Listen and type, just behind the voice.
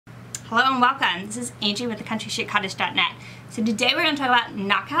Hello and welcome. This is Angie with theCountryChicCottage.net. So today we're going to talk about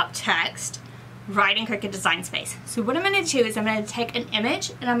knockout text right in Cricut Design Space. So what I'm going to do is I'm going to take an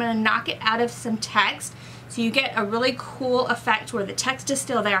image and I'm going to knock it out of some text so you get a really cool effect where the text is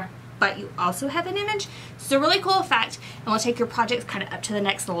still there but you also have an image. So it's a really cool effect and will take your project kind of up to the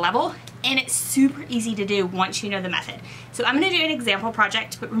next level, and it's super easy to do once you know the method. So I'm going to do an example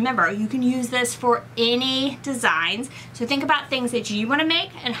project, but remember you can use this for any designs. So think about things that you want to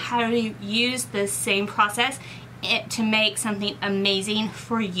make and how do you use the same process to make something amazing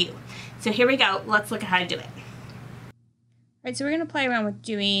for you. So here we go, let's look at how to do it. Alright, so we're going to play around with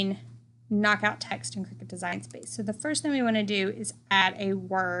doing knockout text in Cricut Design Space. So the first thing we want to do is add a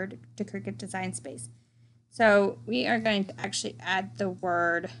word to Cricut Design Space. So we are going to actually add the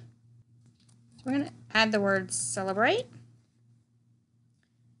word, we're going to add the word celebrate.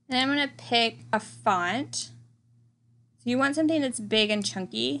 And I'm going to pick a font. So you want something that's big and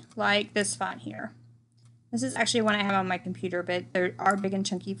chunky, like this font here. This is actually one I have on my computer, but there are big and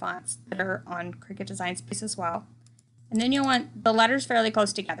chunky fonts that are on Cricut Design Space as well. And then you'll want the letters fairly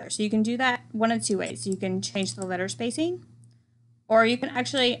close together. So you can do that one of two ways. You can change the letter spacing, or you can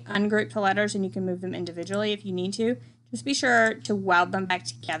actually ungroup the letters and you can move them individually if you need to. Just be sure to weld them back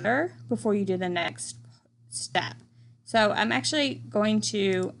together before you do the next step. So I'm actually going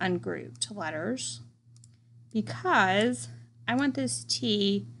to ungroup the letters because I want this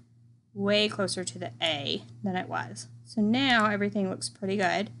T way closer to the A than it was. So now everything looks pretty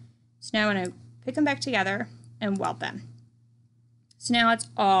good. So now I'm going to pick them back together and weld them. So now it's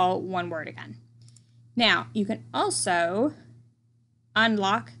all one word again. Now you can also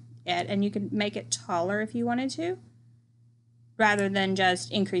unlock it and you can make it taller if you wanted to, rather than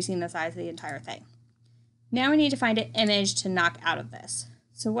just increasing the size of the entire thing. Now we need to find an image to knock out of this.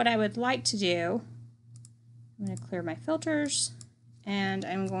 So what I would like to do, I'm going to clear my filters and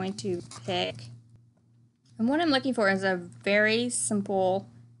I'm going to pick, and what I'm looking for is a very simple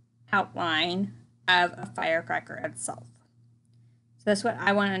outline of a firecracker itself. So that's what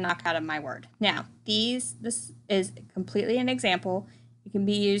I want to knock out of my word. Now, this is completely an example. It can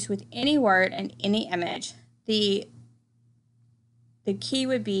be used with any word and any image. The key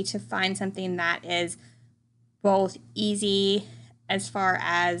would be to find something that is both easy as far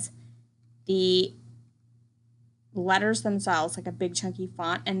as the letters themselves, like a big chunky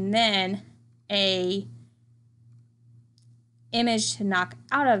font, and then a image to knock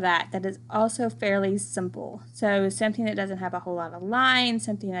out of that is also fairly simple. So something that doesn't have a whole lot of lines,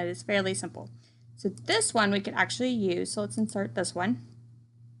 something that is fairly simple. So this one we could actually use. So let's insert this one.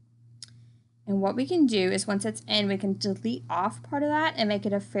 And what we can do is once it's in, we can delete off part of that and make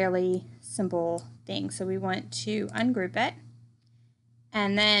it a fairly simple thing. So we want to ungroup it.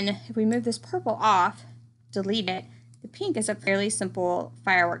 And then if we move this purple off, delete it, the pink is a fairly simple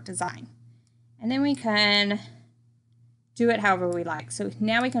firework design. And then we can do it however we like. So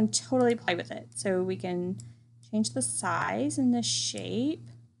now we can totally play with it. So we can change the size and the shape.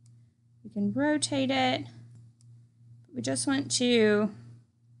 We can rotate it. We just want to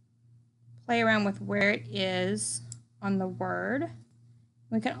play around with where it is on the word.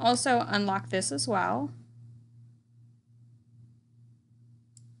 We can also unlock this as well.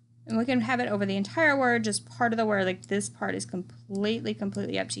 And we can have it over the entire word, just part of the word. Like this part is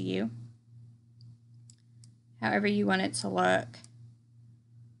completely up to you. However you want it to look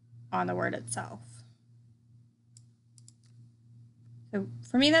on the word itself. So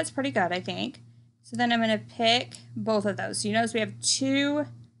for me, that's pretty good, I think. So then I'm going to pick both of those. So you notice we have two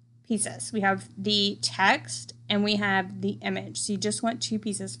pieces. We have the text and we have the image. So you just want two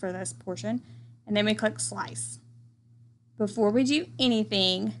pieces for this portion. And then we click slice. Before we do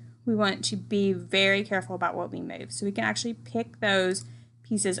anything, we want to be very careful about what we move. So we can actually pick those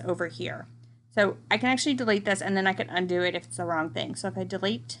pieces over here. So I can actually delete this and then I can undo it if it's the wrong thing. So if I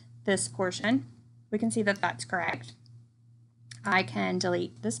delete this portion, we can see that that's correct. I can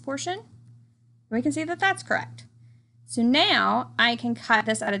delete this portion, and we can see that that's correct. So now I can cut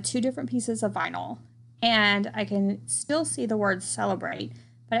this out of two different pieces of vinyl and I can still see the word celebrate,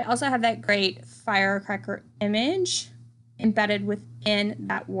 but I also have that great firecracker image embedded within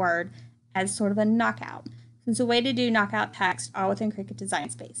that word as sort of a knockout. So it's a way to do knockout text all within Cricut Design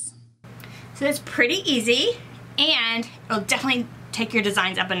Space. So it's pretty easy and it'll definitely take your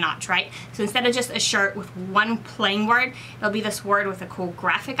designs up a notch, right? So instead of just a shirt with one plain word, it'll be this word with a cool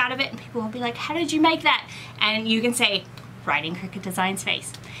graphic out of it and people will be like, how did you make that? And you can say, right in Cricut Design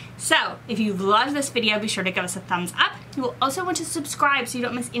Space. So if you've loved this video, be sure to give us a thumbs up. You will also want to subscribe so you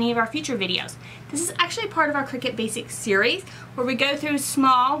don't miss any of our future videos. This is actually part of our Cricut Basics series where we go through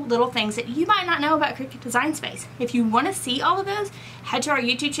small little things that you might not know about Cricut Design Space. If you want to see all of those, head to our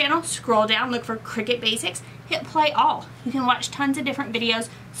YouTube channel, scroll down, look for Cricut Basics, hit play all. You can watch tons of different videos,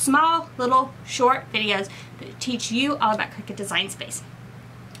 small, little, short videos that teach you all about Cricut Design Space.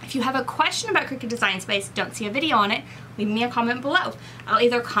 If you have a question about Cricut Design Space, don't see a video on it, leave me a comment below. I'll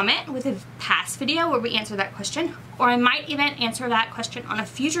either comment with a past video where we answer that question, or I might even answer that question on a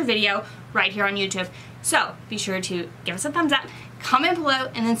future video right here on YouTube. So be sure to give us a thumbs up, comment below,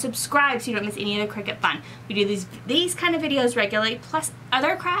 and then subscribe so you don't miss any of the Cricut fun. We do these kind of videos regularly, plus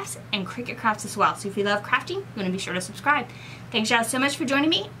other crafts and Cricut crafts as well. So if you love crafting, you want to be sure to subscribe. Thanks y'all so much for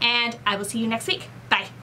joining me, and I will see you next week.